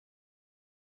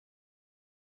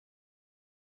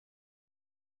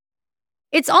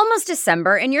It's almost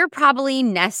December, and you're probably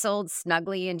nestled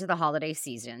snugly into the holiday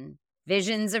season.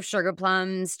 Visions of sugar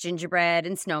plums, gingerbread,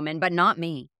 and snowmen, but not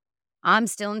me. I'm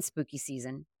still in spooky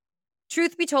season.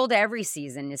 Truth be told, every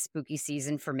season is spooky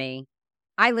season for me.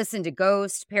 I listen to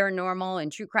ghost, paranormal,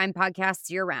 and true crime podcasts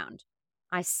year round.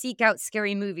 I seek out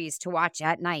scary movies to watch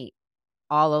at night,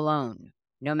 all alone,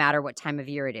 no matter what time of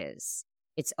year it is.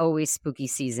 It's always spooky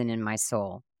season in my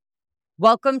soul.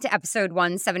 Welcome to episode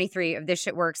 173 of This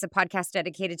Shit Works, a podcast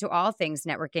dedicated to all things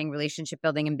networking, relationship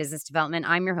building, and business development.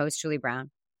 I'm your host, Julie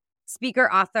Brown,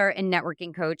 speaker, author, and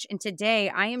networking coach. And today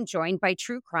I am joined by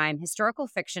true crime historical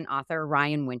fiction author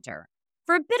Ryan Winter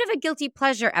for a bit of a guilty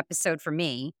pleasure episode for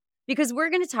me, because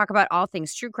we're going to talk about all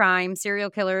things true crime,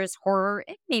 serial killers, horror,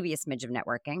 and maybe a smidge of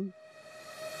networking.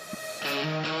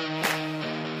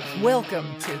 Welcome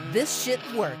to This Shit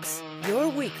Works, your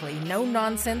weekly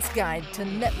no-nonsense guide to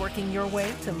networking your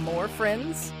way to more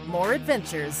friends, more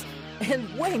adventures,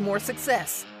 and way more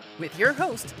success. With your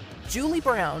host, Julie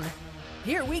Brown.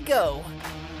 Here we go.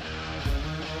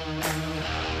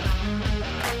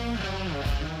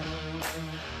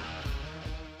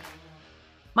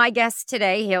 My guest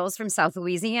today hails from South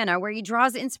Louisiana, where he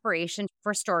draws inspiration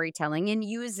for storytelling and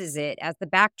uses it as the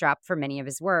backdrop for many of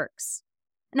his works.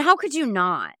 And how could you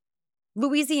not?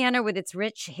 Louisiana, with its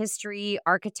rich history,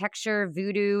 architecture,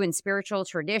 voodoo, and spiritual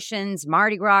traditions,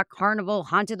 Mardi Gras, carnival,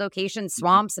 haunted locations,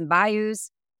 swamps, and bayous.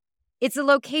 It's a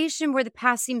location where the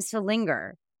past seems to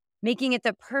linger, making it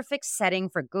the perfect setting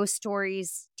for ghost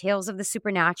stories, tales of the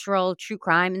supernatural, true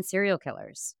crime, and serial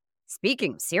killers.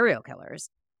 Speaking of serial killers,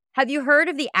 have you heard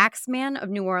of the Axeman of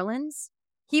New Orleans?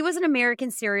 He was an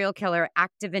American serial killer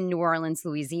active in New Orleans,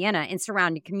 Louisiana, and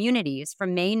surrounding communities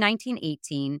from May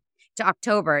 1918 to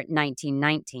October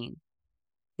 1919.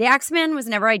 The Axeman was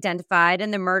never identified,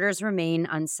 and the murders remain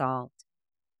unsolved.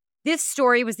 This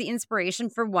story was the inspiration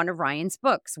for one of Ryan's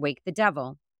books, Wake the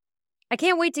Devil. I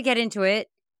can't wait to get into it,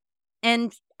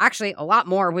 and actually a lot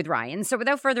more with Ryan. So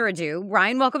without further ado,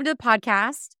 Ryan, welcome to the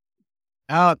podcast.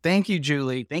 Oh, thank you,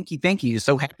 Julie. Thank you.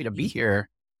 So happy to be here.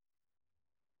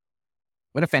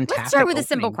 What a fantastic Let's start with a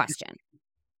simple opening. question.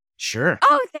 Sure.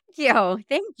 Oh, thank you.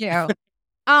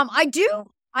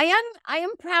 I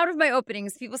am proud of my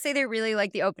openings. People say they really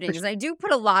like the openings, and I do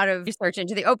put a lot of research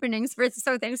into the openings,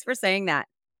 so thanks for saying that.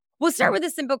 We'll start with a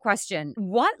simple question.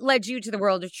 What led you to the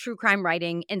world of true crime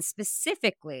writing, and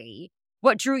specifically,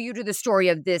 what drew you to the story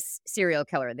of this serial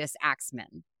killer, this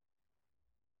Axeman?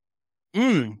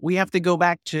 We have to go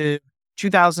back to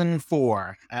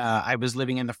 2004. I was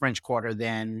living in the French Quarter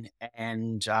then,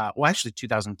 and actually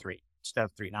 2003.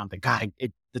 2003. Now I'm thinking, God,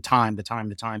 the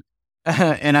time.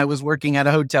 And I was working at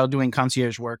a hotel doing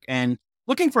concierge work and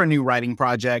looking for a new writing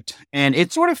project. And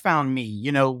it sort of found me.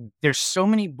 You know, there's so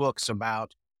many books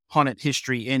about haunted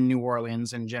history in New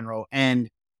Orleans in general. And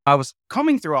I was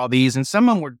combing through all these, and some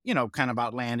of them were, kind of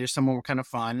outlandish. Some of them were kind of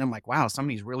fun. And I'm like, wow, some of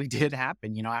these really did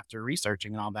happen, after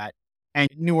researching and all that. And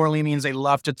New Orleanians, they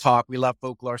love to talk. We love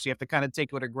folklore. So you have to kind of take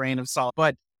it with a grain of salt.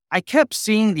 But I kept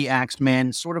seeing the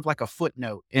Axeman sort of like a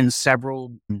footnote in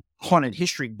several haunted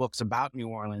history books about New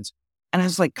Orleans. And I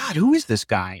was like, God, who is this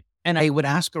guy? And I would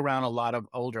ask around a lot of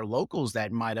older locals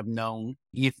that might have known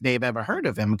if they've ever heard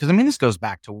of him. Because, this goes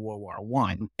back to World War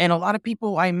I. And a lot of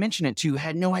people I mentioned it to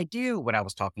had no idea what I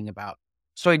was talking about.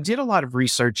 So I did a lot of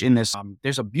research in this.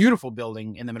 There's a beautiful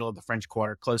building in the middle of the French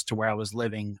Quarter, close to where I was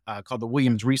living, called the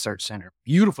Williams Research Center.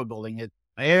 Beautiful building.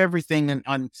 Everything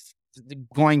on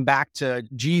going back to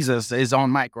Jesus is on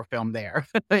microfilm there.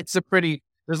 There's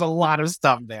a lot of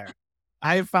stuff there.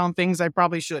 I have found things I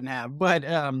probably shouldn't have, but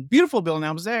beautiful building.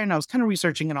 I was there and I was kind of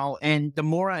researching and all. And the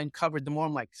more I uncovered, the more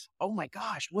I'm like, oh my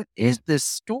gosh, what is this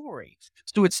story?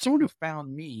 So it sort of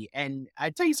found me. And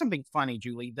I tell you something funny,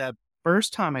 Julie. The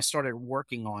first time I started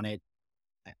working on it,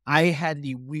 I had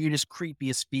the weirdest,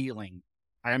 creepiest feeling.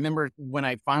 I remember when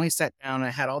I finally sat down, I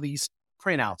had all these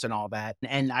printouts and all that.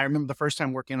 And I remember the first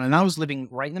time working on it, and I was living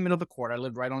right in the middle of the court. I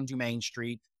lived right on Dumaine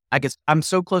Street. I'm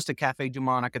so close to Cafe Du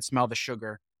Monde, I could smell the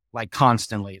sugar like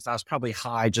constantly. So I was probably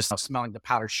high just smelling the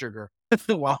powdered sugar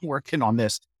while working on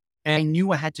this. And I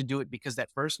knew I had to do it because that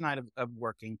first night of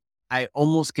working, I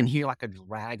almost can hear like a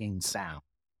dragging sound.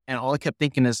 And all I kept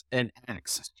thinking is an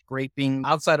axe scraping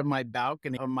outside of my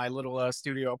balcony of my little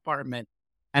studio apartment.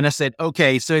 And I said,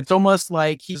 okay, so it's almost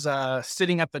like he's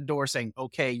sitting at the door saying,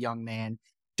 okay, young man,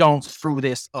 don't screw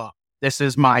this up. This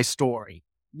is my story,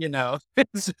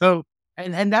 So,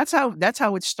 and that's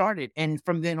how it started. And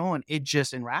from then on, it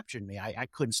just enraptured me. I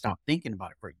couldn't stop thinking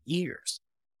about it for years.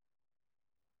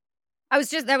 I was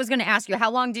going to ask you,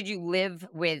 how long did you live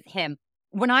with him?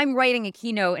 When I'm writing a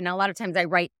keynote, and a lot of times I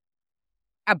write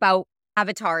about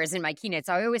avatars in my keynotes.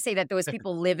 I always say that those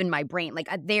people live in my brain. Like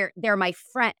they're my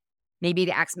friend. Maybe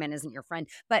the X-Men isn't your friend,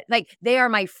 but like they are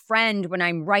my friend when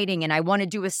I'm writing, and I want to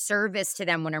do a service to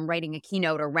them when I'm writing a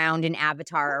keynote around an Oh,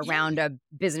 avatar, yeah. around a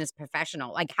business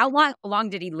professional. Like how long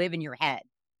did he live in your head?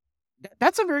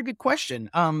 That's a very good question.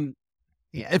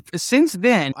 Yeah, since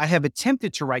then, I have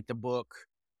attempted to write the book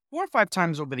 4 or 5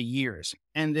 times over the years.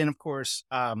 And then, of course,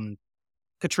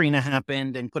 Katrina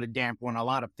happened and put a damper on a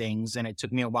lot of things, and it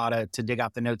took me a while to dig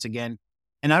out the notes again.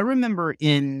 And I remember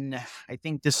I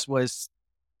think this was,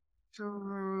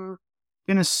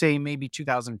 gonna say maybe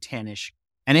 2010-ish,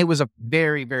 and it was a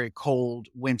very, very cold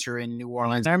winter in New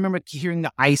Orleans. I remember hearing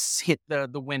the ice hit the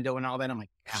window and all that. I'm like,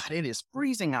 "God, it is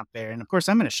freezing out there." And, of course,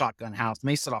 I'm in a shotgun house, and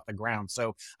they sit off the ground,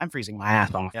 so I'm freezing my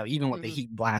ass off, even with the Mhm.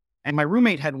 heat blast. And my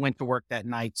roommate had went to work that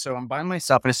night, so I'm by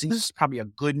myself, and I said, "This is probably a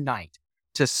good night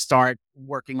to start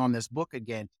working on this book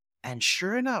again." And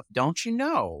sure enough, don't you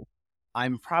know,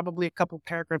 I'm probably a couple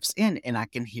paragraphs in, and I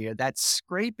can hear that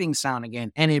scraping sound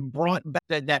again, and it brought back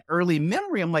that early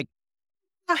memory. I'm like,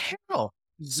 "The hell?"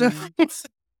 So Mhm.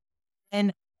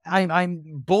 and I'm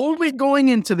boldly going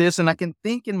into this, and I can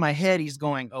think in my head, he's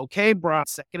going, "Okay, bro,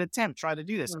 second attempt, try to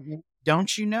do this." Mhm.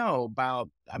 Don't you know, about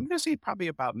I'm gonna say probably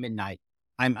about midnight,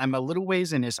 I'm a little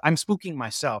ways in this, I'm spooking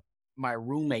myself. My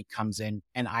roommate comes in,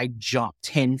 and I jump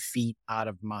 10 feet out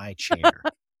of my chair.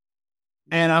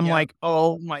 And I'm Yep. like,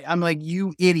 "Oh my," I'm like,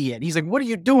 "You idiot." He's like, "What are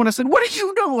you doing?" I said, "What are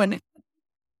you doing?"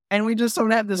 And we just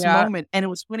sort of had this Yeah. moment, and it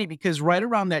was funny because right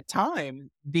around that time,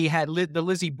 they had the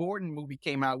Lizzie Borden movie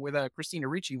came out with, Christina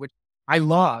Ricci, which I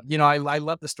love. I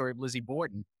love the story of Lizzie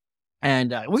Borden,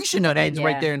 and, we should know that it's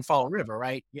right Yeah. there in Fall River,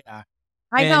 right? Yeah,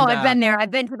 I know, and, I've been there.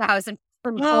 I've been to the house in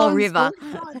Fall oh, River.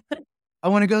 so fun. I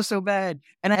wanna go so bad,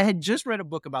 and I had just read a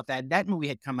book about that. That movie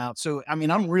had come out, so, I mean,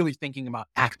 I'm really thinking about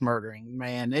axe murdering,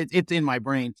 man. It's in my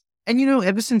brain, and,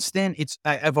 ever since then,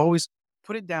 I've always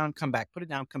put it down, come back, put it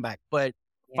down, come back, but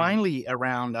Yeah. finally,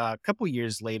 around a couple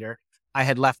years later, I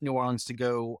had left New Orleans to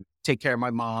go take care of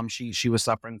my mom. She was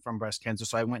suffering from breast cancer,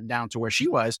 so I went down to where she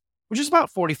was, which is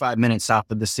about 45 minutes south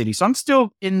of the city, so I'm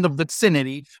still in the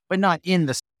vicinity, but not in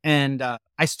the and,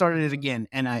 I started it again,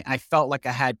 and I felt like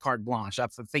I had carte blanche. I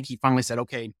think he finally said,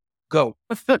 "Okay, go."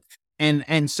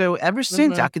 And so ever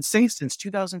since, I Mhm. could say since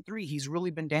 2003, he's really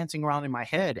been dancing around in my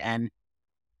head, and,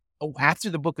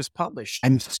 after the book is published,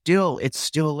 it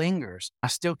still lingers. I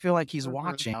still feel like he's Mhm.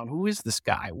 watching. Who is this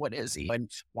guy? What is he?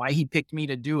 And why he picked me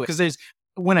to do it? Because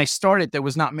when I started, there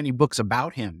was not many books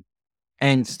about him.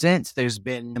 And since there's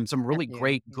been some Have really you?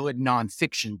 great, Yeah. good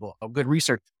nonfiction book, good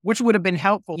research, which would have been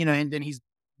helpful, and then he's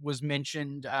was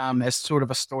mentioned as sort of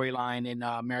a storyline in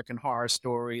American Horror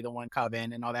Story, the one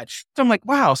Coven, and all that. So I'm like,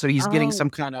 wow, so he's getting Oh,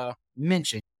 some kind of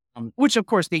mention, which of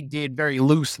course they did very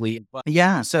loosely. But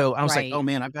yeah, so I was like, oh right.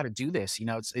 man, I've got to do this.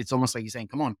 It's almost like he's saying,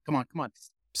 come on, come on, come on.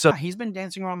 So he's been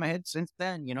dancing around my head since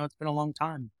then. It's been a long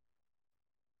time.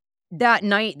 That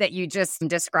night that you just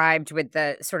described with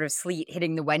the sort of sleet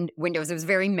hitting the windows, it was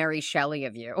very Mary Shelley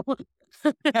of you.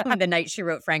 The night she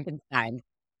wrote Frankenstein.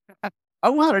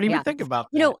 Oh wow, I didn't even Yeah. think about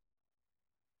You that. know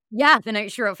yeah, the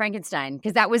night she wrote Frankenstein,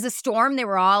 because that was a storm, they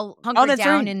were all Oh, hunkered that's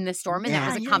down right. in the storm, and that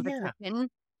was Yeah, a yeah, yeah. competition,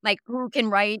 like, who can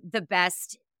write the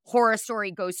best horror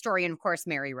story, ghost story, and of course,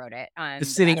 Mary wrote it, the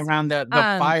Sitting best. around the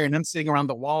Um, fire, and I'm sitting around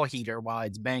the wall heater while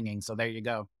it's banging, so there you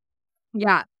go.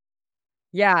 yeah,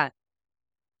 yeah.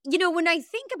 When I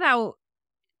think about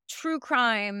true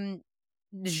crime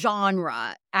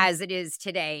genre as it is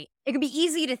today, it can be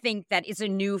easy to think that it's a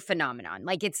new phenomenon.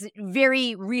 Like it's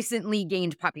very recently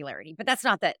gained popularity, but that's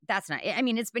not it. I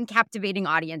mean, it's been captivating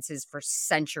audiences for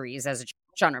centuries as a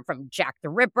genre from Jack the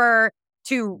Ripper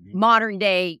to Mhm. modern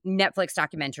day Netflix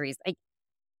documentaries. Like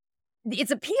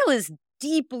its appeal is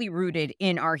deeply rooted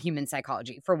in our human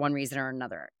psychology for one reason or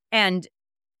another. And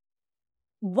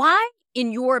why,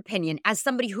 in your opinion, as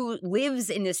somebody who lives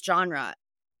in this genre,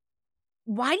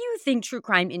 why do you think true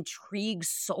crime intrigues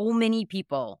so many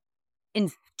people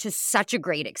to such a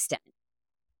great extent?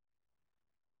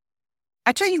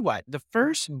 I tell you what, the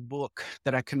first book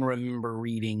that I can remember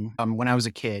reading, when I was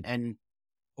a kid, and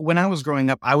when I was growing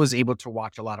up, I was able to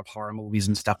watch a lot of horror movies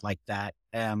and stuff like that,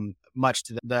 much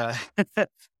to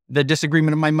the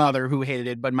disagreement of my mother who hated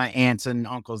it, but my aunts and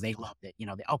uncles, they loved it.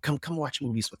 They, "Oh, come watch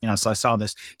movies with," so I saw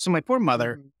this. So my poor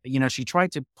mother, Mhm, she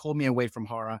tried to pull me away from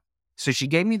horror. So she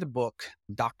gave me the book,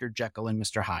 Dr. Jekyll and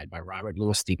Mr. Hyde by Robert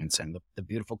Louis Stevenson, the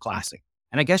beautiful classic.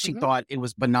 And I guess she mhm. thought it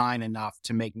was benign enough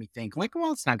to make me think like,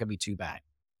 well, it's not gonna be too bad.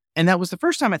 And that was the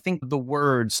first time I think the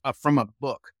words, from a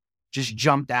book just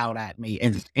jumped out at me,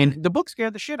 and the book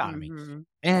scared the shit out of me. Mhm.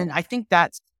 And I think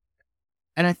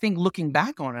looking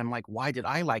back on it, I'm like, why did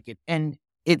I like it? And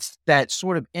it's that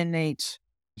sort of innate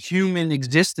human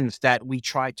existence that we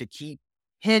try to keep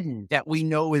hidden, that we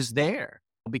know is there.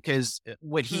 Because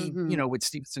what he, Mhm. what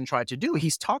Stevenson tried to do,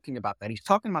 he's talking about that. He's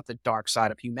talking about the dark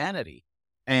side of humanity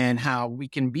and how we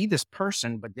can be this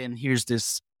person, but then here's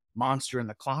this monster in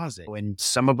the closet. And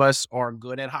some of us are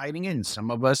good at hiding it, and some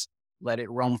of us let it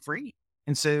roam free.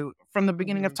 And so from the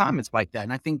beginning of Mhm. time, it's like that.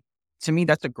 And I think to me,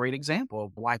 that's a great example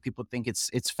of why people think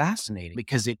it's fascinating,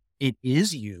 because it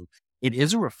is you. It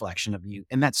is a reflection of you.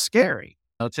 And that's scary,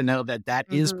 to know that that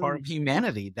is part Mhm. of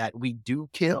humanity, that we do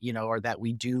kill, or that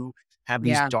we do have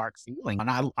these Yeah. dark feelings.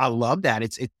 And I love that.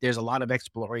 There's a lot of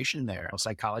exploration there.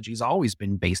 Psychology has always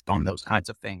been based on those kinds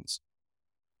of things.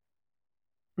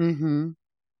 Mhm.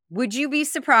 Would you be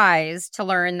surprised to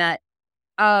learn that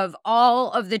of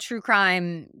all of the true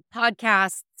crime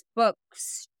podcasts,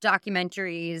 books,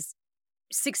 documentaries,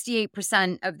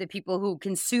 68% of the people who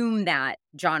consume that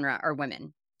genre are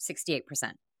women?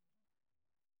 68%.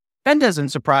 That doesn't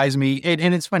surprise me.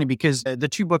 And it's funny because the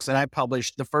two books that I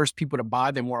published, the first people to buy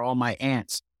them were all my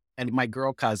aunts and my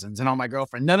girl cousins and all my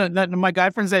girlfriends. None of my guy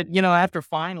friends that, after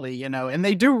finally, and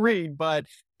they do read, but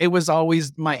it was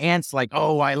always my aunts like,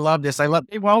 oh, I love this. They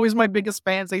were always my biggest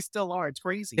fans. They still are. It's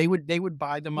crazy. They would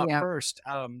buy them up Yeah. first.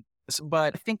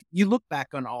 But I think you look back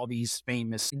on all these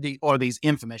or these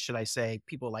infamous, should I say,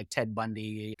 people like Ted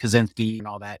Bundy, Kaczynski, and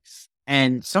all that.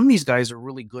 And some of these guys are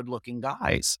really good looking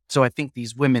guys. So I think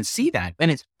these women see that.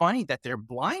 And it's funny that they're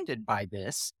blinded by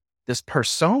this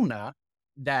persona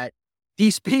that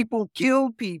these people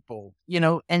kill people,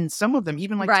 and some of them,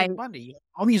 even like Right. Ted Bundy,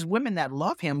 all these women that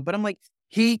love him. But I'm like,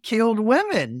 he killed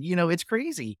women, it's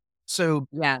crazy. So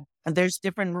Yeah. and there's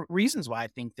different reasons why I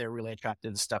think they're really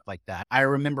attracted to stuff like that. I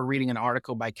remember reading an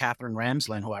article by Catherine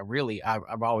Ramsland, who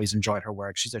I've always enjoyed her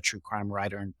work. She's a true crime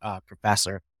writer and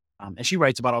professor. And she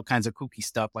writes about all kinds of kooky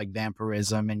stuff like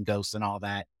vampirism and ghosts and all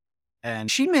that. And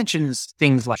she mentions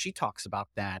things like, she talks about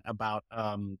that, about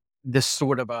this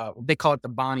sort of, they call it the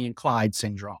Bonnie and Clyde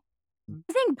syndrome.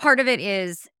 I think part of it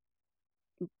is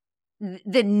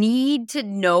the need to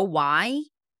know why.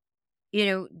 You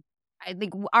know, I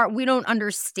think we don't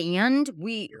understand.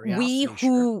 We Curiosity, sure.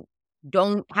 who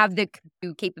don't have the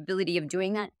capability of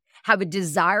doing that have a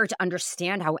desire to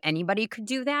understand how anybody could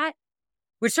do that,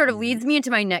 which sort of Mhm. leads me into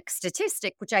my next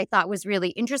statistic, which I thought was really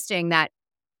interesting, that,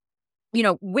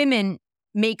 women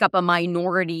make up a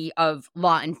minority of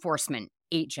law enforcement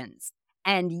agents.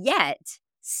 And yet,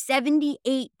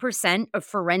 78% of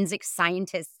forensic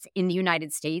scientists in the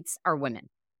United States are women.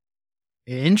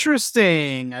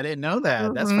 Interesting. I didn't know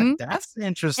that. Mhm. That's And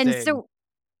interesting. so,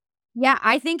 yeah,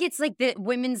 I think it's like the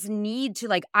women's need to,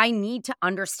 like, I need to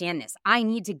understand this. I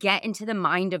need to get into the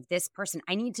mind of this person.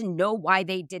 I need to know why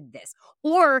they did this.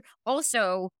 Or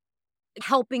also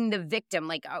helping the victim.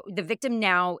 Like, the victim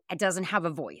now doesn't have a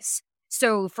voice.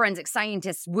 So forensic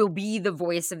scientists will be the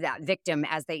voice of that victim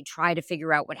as they try to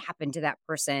figure out what happened to that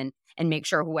person and make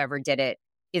sure whoever did it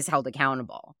is held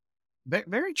accountable.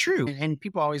 Very true. And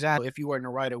people always ask, if you weren't a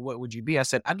writer, what would you be? I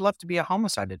said, I'd love to be a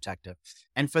homicide detective.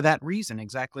 And for that reason,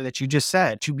 exactly that you just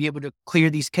said, to be able to clear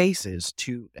these cases,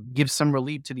 to give some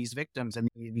relief to these victims and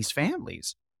these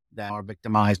families that are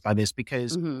victimized by this,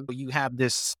 because Mhm. you have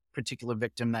this particular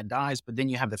victim that dies, but then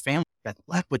you have the family that's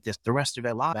left with this the rest of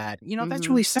their life. That, that's Mhm.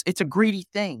 really sad. It's a greedy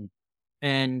thing.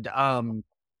 And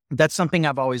that's something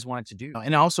I've always wanted to do.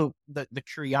 And also the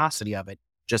curiosity of it,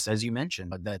 just as you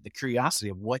mentioned, the curiosity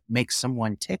of what makes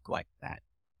someone tick like that.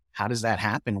 How does that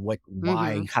happen? Why,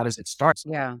 Mhm. how does it start?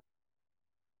 Yeah.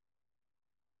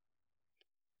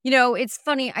 It's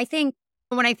funny. I think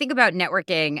when I think about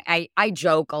networking, I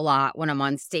joke a lot when I'm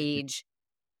on stage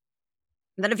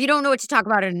that if you don't know what to talk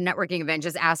about at a networking event,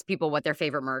 just ask people what their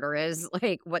favorite murder is,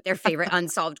 like what their favorite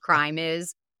unsolved crime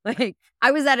is. Like,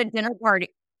 I was at a dinner party.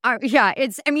 Yeah,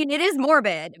 I mean, it is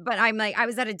morbid, but I'm like, I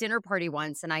was at a dinner party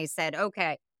once and I said,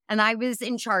 okay. And I was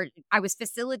in charge, I was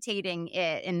facilitating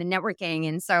it in the networking.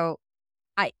 And so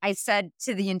I said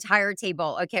to the entire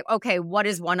table, okay, what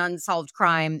is one unsolved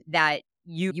crime that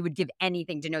you would give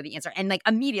anything to know the answer? And like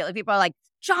immediately people are like,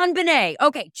 John Bonet,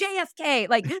 okay, JFK.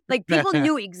 Like people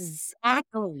knew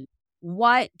exactly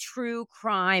what true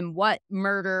crime, what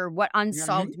murder, what Mhm.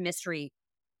 unsolved mystery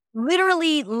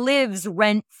literally lives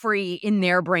rent free in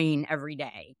their brain every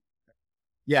day.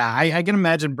 Yeah, I can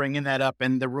imagine bringing that up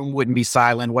and the room wouldn't be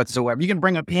silent whatsoever. You can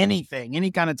bring up anything, any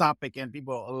kind of topic, and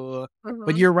people, but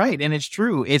Mhm. you're right, and it's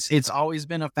true. It's always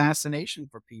been a fascination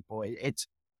for people. It's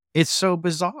so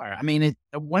bizarre. I mean,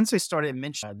 once they started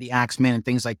mentioning the Axeman and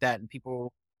things like that, and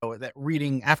people that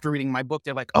after reading my book,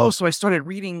 they're like, oh, so I started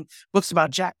reading books about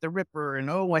Jack the Ripper, and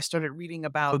oh, I started reading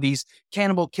about these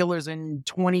cannibal killers in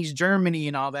 20s Germany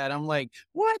and all that. I'm like,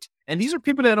 what? And these are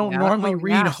people that don't Yeah. normally Oh,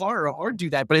 read yeah. horror or do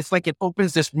that, but it's like it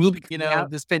opens this really, Yeah.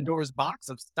 this Pandora's box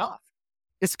of stuff.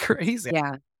 It's crazy.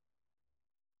 Yeah.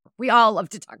 We all love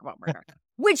to talk about murder,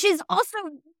 which is also,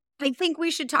 I think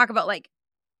we should talk about, like,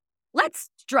 let's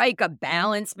strike a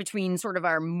balance between sort of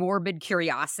our morbid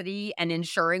curiosity and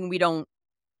ensuring we don't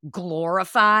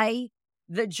glorify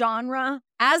the genre.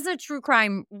 As a true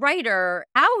crime writer,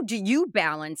 how do you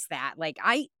balance that? Like,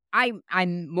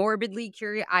 I'm morbidly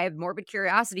curious. I have morbid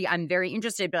curiosity. I'm very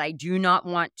interested, but I do not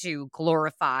want to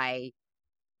glorify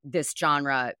this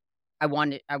genre. I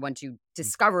want to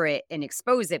discover it and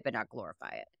expose it, but not glorify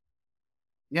it.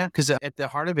 Yeah, because at the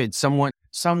heart of it, someone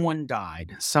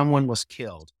died, someone was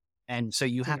killed, and so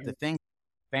you have to Mhm. think,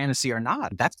 fantasy or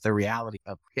not, that's the reality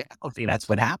of reality. That's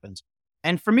what happens.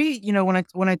 And for me,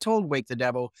 when I told Wake the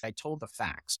Devil, I told the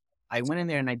facts. I went in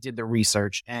there and I did the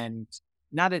research, and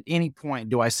not at any point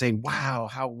do I say, "Wow,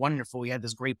 how wonderful! He had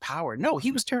this great power." No,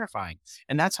 he was terrifying,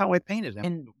 and that's how I painted him.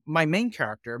 And my main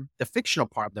character, the fictional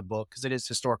part of the book, because it is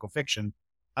historical fiction,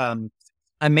 um,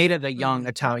 I made it a young Mhm.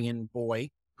 Italian boy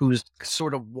who's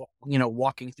sort of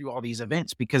walking through all these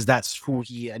events because that's who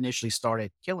he initially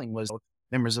started killing was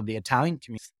members of the Italian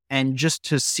community. And just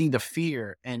to see the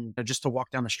fear and just to walk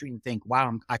down the street and think,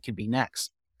 wow, I could be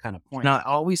next kind of point. Now, I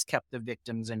always kept the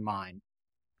victims in mind.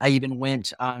 I even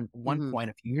went on one Mhm. point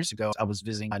a few years ago, I was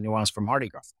visiting New Orleans for Mardi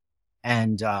Gras.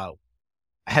 And I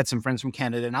had some friends from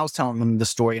Canada and I was telling them the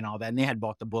story and all that. And they had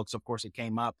bought the books. Of course, it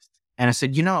came up. And I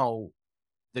said,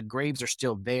 the graves are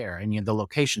still there and the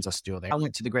locations are still there. I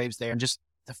went to the graves there and just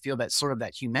to feel that sort of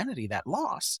that humanity, that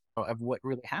loss of what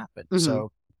really happened. Mhm.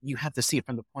 So you have to see it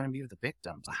from the point of view of the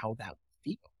victims, how that would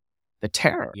feel, the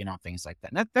terror, things like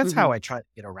that. And that's how Mhm. I try to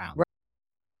get around. Right.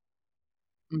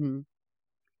 Mhm.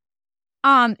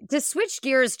 To switch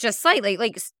gears just slightly,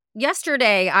 like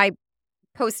yesterday, I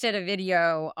posted a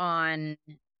video on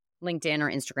LinkedIn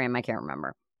or Instagram, I can't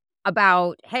remember,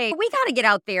 about, hey, we got to get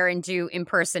out there and do in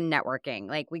person networking.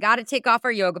 Like, we got to take off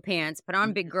our yoga pants, put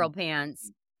on big girl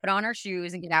pants, put on our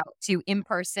shoes, and get out to in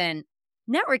person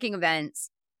networking events.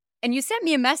 And you sent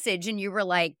me a message and you were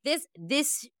like, this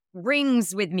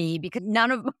rings with me because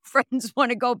none of my friends want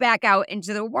to go back out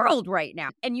into the world right now.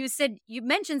 And you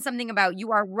mentioned something about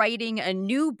you are writing a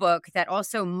new book that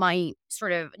also might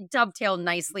sort of dovetail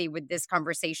nicely with this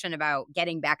conversation about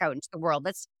getting back out into the world.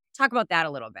 Let's talk about that a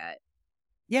little bit.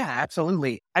 Yeah,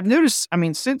 absolutely. I've noticed, I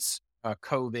mean, since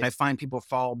COVID, I find people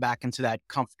fall back into that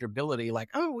comfortability like,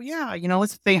 oh, yeah,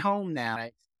 let's stay home now.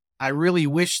 I really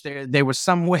wish there was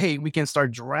some way we can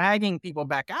start dragging people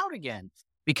back out again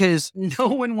because no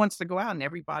one wants to go out. And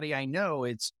everybody I know,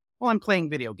 well, I'm playing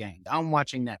video games, I'm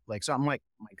watching Netflix. So I'm like,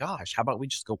 oh my gosh, how about we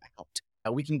just go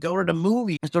out? We can go to the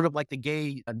movie. It's sort of like the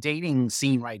gay dating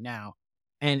scene right now.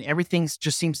 And everything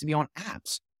just seems to be on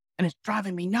apps. And it's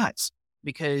driving me nuts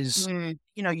because Mm,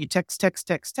 you text,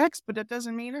 but that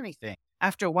doesn't mean anything.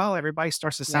 After a while, everybody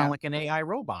starts to sound yeah. like an AI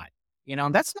robot,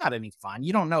 and that's not any fun.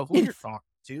 You don't know who you're talking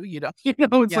to,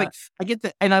 it's Yeah. like, I get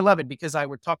that. And I love it because I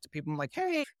would talk to people. I'm like,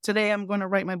 hey, today I'm going to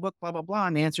write my book, blah, blah, blah.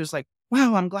 And the answer is like,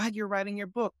 wow, I'm glad you're writing your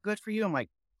book. Good for you. I'm like,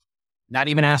 not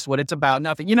even asked what it's about,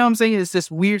 nothing. You know what I'm saying? It's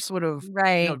this weird sort of,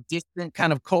 Right. distant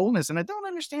kind of coldness. And I don't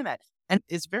understand that. And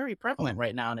it's very prevalent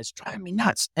right now and it's driving me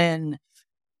nuts. And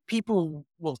people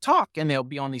will talk and they'll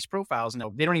be on these profiles and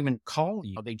they don't even call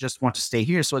you. They just want to stay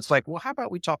here. So it's like, well, how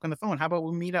about we talk on the phone? How about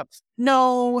we meet up?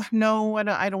 No, no,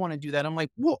 I don't want to do that. I'm like,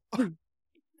 well,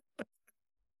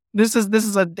 this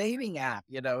is a dating app,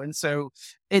 and so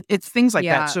it's things like that.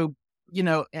 Yeah. So,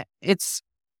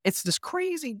 it's this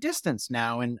crazy distance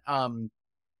now. And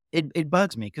it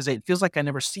bugs me because it feels like I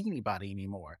never see anybody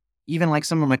anymore. Even like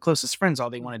some of my closest friends, all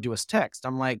they want to do is text.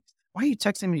 I'm like, why are you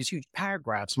texting me these huge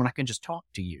paragraphs when I can just talk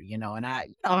to you?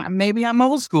 And maybe I'm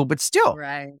old school, but still,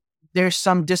 Right. there's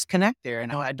some disconnect there,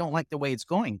 and I don't like the way it's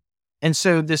going. And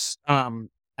so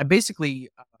I basically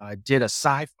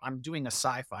I'm doing a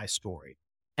sci-fi story,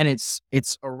 and it's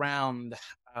around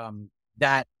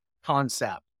that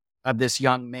concept of this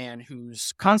young man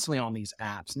who's constantly on these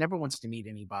apps, never wants to meet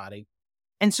anybody,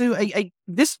 and so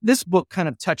this book kind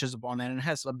of touches upon that and it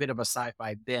has a bit of a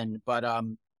sci-fi bend, but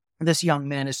this young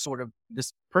man is sort of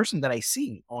this person that I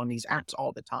see on these apps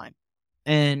all the time.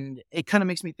 And it kind of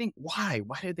makes me think, why?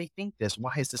 Why do they think this?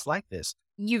 Why is this like this?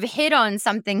 You've hit on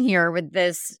something here with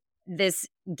this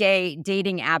gay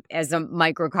dating app as a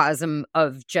microcosm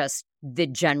of just the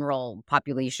general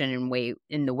population and way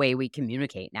in the way we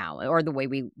communicate now or the way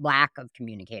we lack of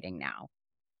communicating now.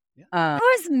 Yeah.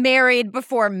 I was married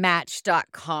before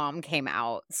Match.com came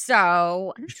out,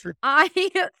 so I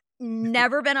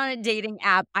never been on a dating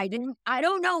app. I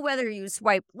don't know whether you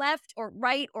swipe left or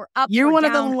right or up You're or one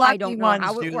of the down. I lucky don't know ones,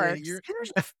 how it Julia.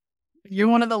 works. You're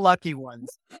one of the lucky ones.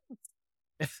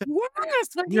 Yes,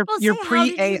 when You're people say, you're "How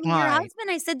did you meet your pre-AI. husband?"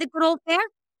 I said the good old fashioned.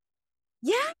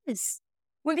 Yes.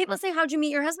 When people say, "How'd you meet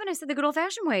your husband?" I said the good old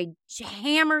fashioned way,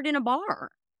 hammered in a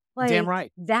bar. Damn Like,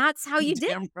 right. that's how you did.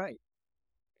 Damn right.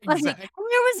 Like, and Exactly.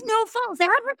 there was no false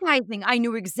advertising. I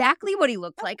knew exactly what he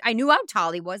looked like. I knew how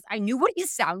tall he was. I knew what he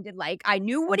sounded like. I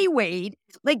knew what he weighed.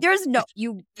 Like, there's no he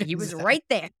was Exactly. right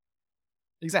there.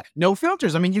 Exactly. No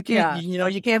filters. I mean, you can't, Yeah.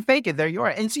 you can't fake it. There you are.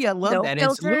 And see, I love No that. And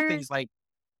it's little filters. things like,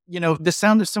 the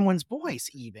sound of someone's voice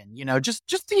even, just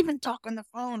to even talk on the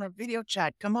phone or video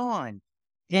chat. Come on.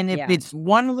 And if Yeah. it's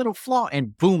one little flaw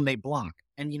and boom, they block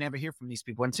and you never hear from these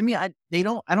people. And to me, I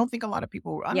don't think a lot of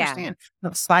people Yeah. understand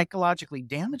how psychologically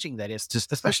damaging that is,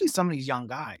 just especially some of these young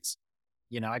guys.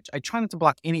 I try not to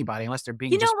block anybody unless they're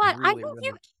being You know just what? really,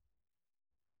 really.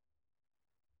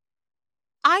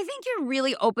 I think you're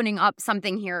really opening up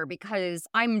something here because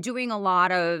I'm doing a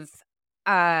lot of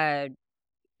uh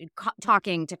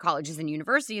talking to colleges and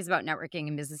universities about networking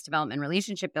and business development,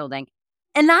 relationship building.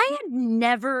 And I had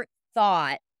never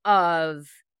thought of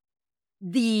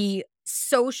the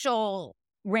social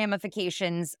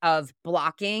ramifications of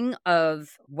blocking,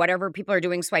 of whatever people are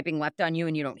doing, swiping left on you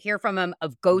and you don't hear from them,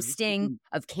 of ghosting, Mhm.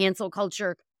 of cancel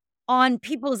culture on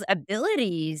people's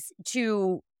abilities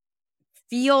to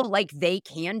feel like they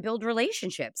can build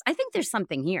relationships. I think there's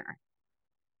something here.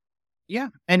 Yeah.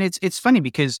 And it's funny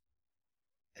because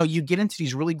you get into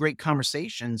these really great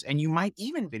conversations and you might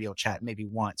even video chat maybe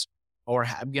once or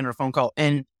get on a phone call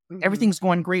and Mhm. everything's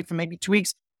going great for maybe 2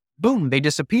 weeks. Boom, they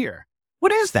disappear.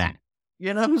 What is that?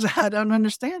 I don't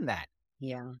understand that.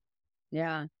 Yeah.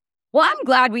 Yeah. Well, I'm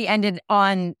glad we ended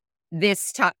on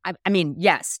this I mean,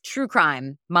 yes, true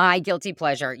crime, my guilty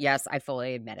pleasure. Yes, I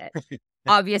fully admit it.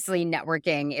 Obviously,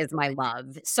 networking is my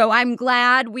love. So I'm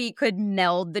glad we could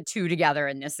meld the two together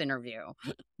in this interview.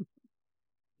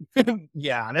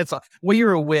 Yeah, that's all. Well,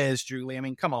 you're a whiz, Julie. I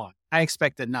mean, come on. I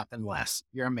expected nothing less.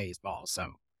 You're amazeballs.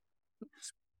 So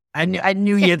I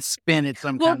knew you'd spin it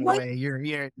some Well, kind of what? way.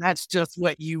 You're that's just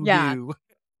what you Yeah. do.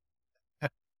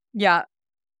 Yeah.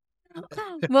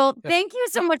 Okay. Well, thank you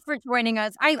so much for joining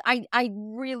us. I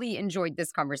really enjoyed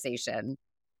this conversation.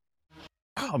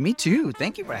 Oh, me too.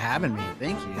 Thank you for having me.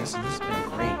 Thank you. This has been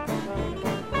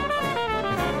great.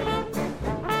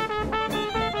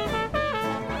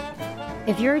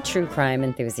 If you're a true crime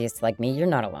enthusiast like me, you're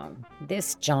not alone.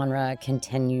 This genre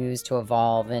continues to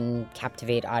evolve and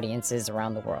captivate audiences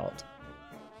around the world.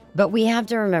 But we have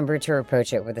to remember to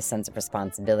approach it with a sense of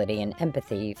responsibility and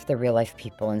empathy for the real life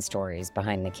people and stories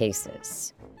behind the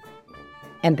cases.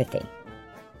 Empathy.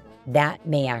 That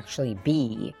may actually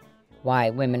be why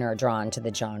women are drawn to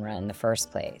the genre in the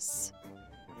first place.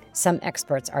 Some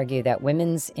experts argue that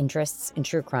women's interests in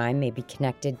true crime may be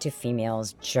connected to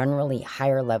females' generally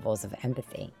higher levels of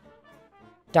empathy.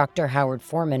 Dr. Howard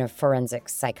Foreman, a forensic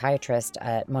psychiatrist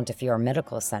at Montefiore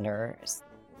Medical Center,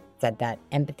 said that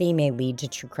empathy may lead to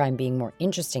true crime being more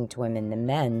interesting to women than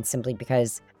men simply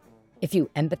because if you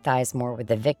empathize more with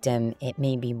the victim, it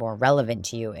may be more relevant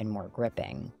to you and more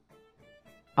gripping.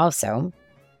 Also,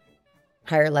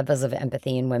 higher levels of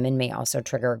empathy in women may also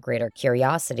trigger greater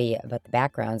curiosity about the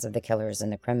backgrounds of the killers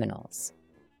and the criminals.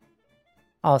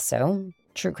 Also,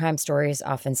 true crime stories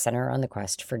often center on the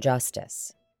quest for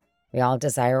justice. We all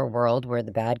desire a world where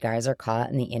the bad guys are caught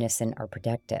and the innocent are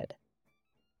protected.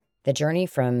 The journey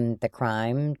from the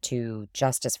crime to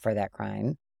justice for that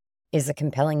crime is a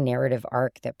compelling narrative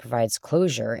arc that provides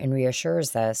closure and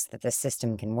reassures us that the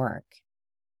system can work.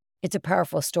 It's a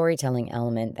powerful storytelling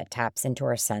element that taps into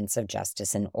our sense of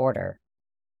justice and order.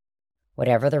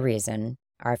 Whatever the reason,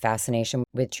 our fascination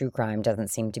with true crime doesn't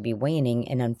seem to be waning,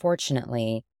 and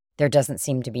unfortunately, there doesn't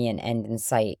seem to be an end in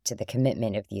sight to the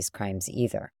commitment of these crimes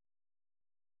either.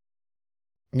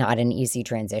 Not an easy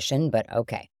transition, but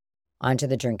okay. On to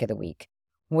the drink of the week,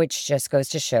 which just goes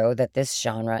to show that this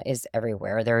genre is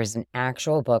everywhere. There is an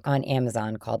actual book on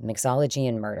Amazon called Mixology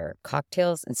and Murder,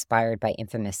 cocktails inspired by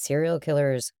infamous serial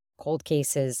killers, cold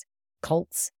cases,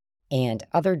 cults, and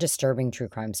other disturbing true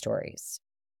crime stories.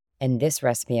 And this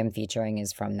recipe I'm featuring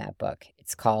is from that book.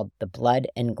 It's called the Blood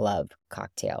and Glove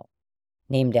Cocktail,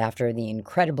 named after the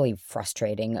incredibly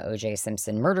frustrating O.J.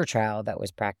 Simpson murder trial that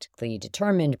was practically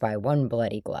determined by one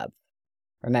bloody glove.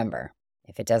 Remember,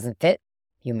 if it doesn't fit,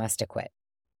 you must acquit.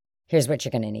 Here's what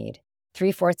you're going to need.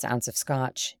 3/4 ounce of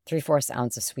scotch, 3/4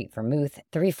 ounce of sweet vermouth,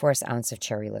 3/4 ounce of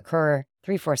cherry liqueur,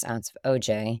 3/4 ounce of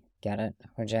OJ. Get it?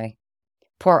 OJ?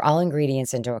 Pour all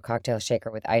ingredients into a cocktail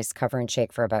shaker with ice, cover and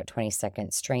shake for about 20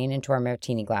 seconds. Strain into our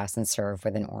martini glass and serve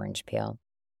with an orange peel.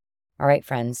 All right,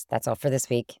 friends, that's all for this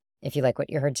week. If you like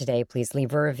what you heard today, please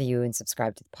leave a review and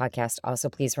subscribe to the podcast. Also,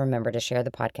 please remember to share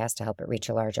the podcast to help it reach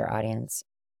a larger audience.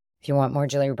 If you want more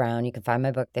Julie Brown, you can find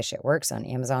my book, This Shit Works, on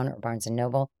Amazon or Barnes &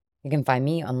 Noble. You can find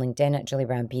me on LinkedIn at Julie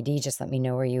Brown BD. Just let me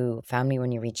know where you found me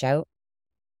when you reach out.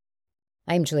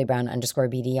 I'm Julie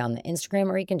Brown_BD on the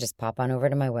Instagram, or you can just pop on over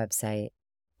to my website,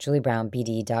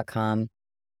 juliebrownbd.com.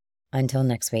 Until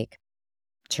next week,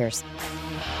 cheers.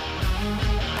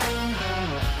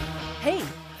 Hey,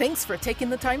 thanks for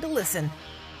taking the time to listen.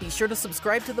 Be sure to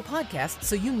subscribe to the podcast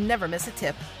so you never miss a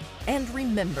tip. And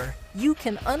remember, you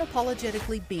can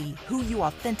unapologetically be who you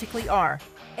authentically are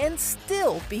and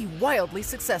still be wildly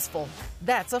successful.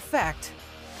 That's a fact.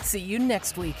 See you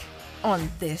next week on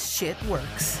This Shit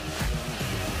Works.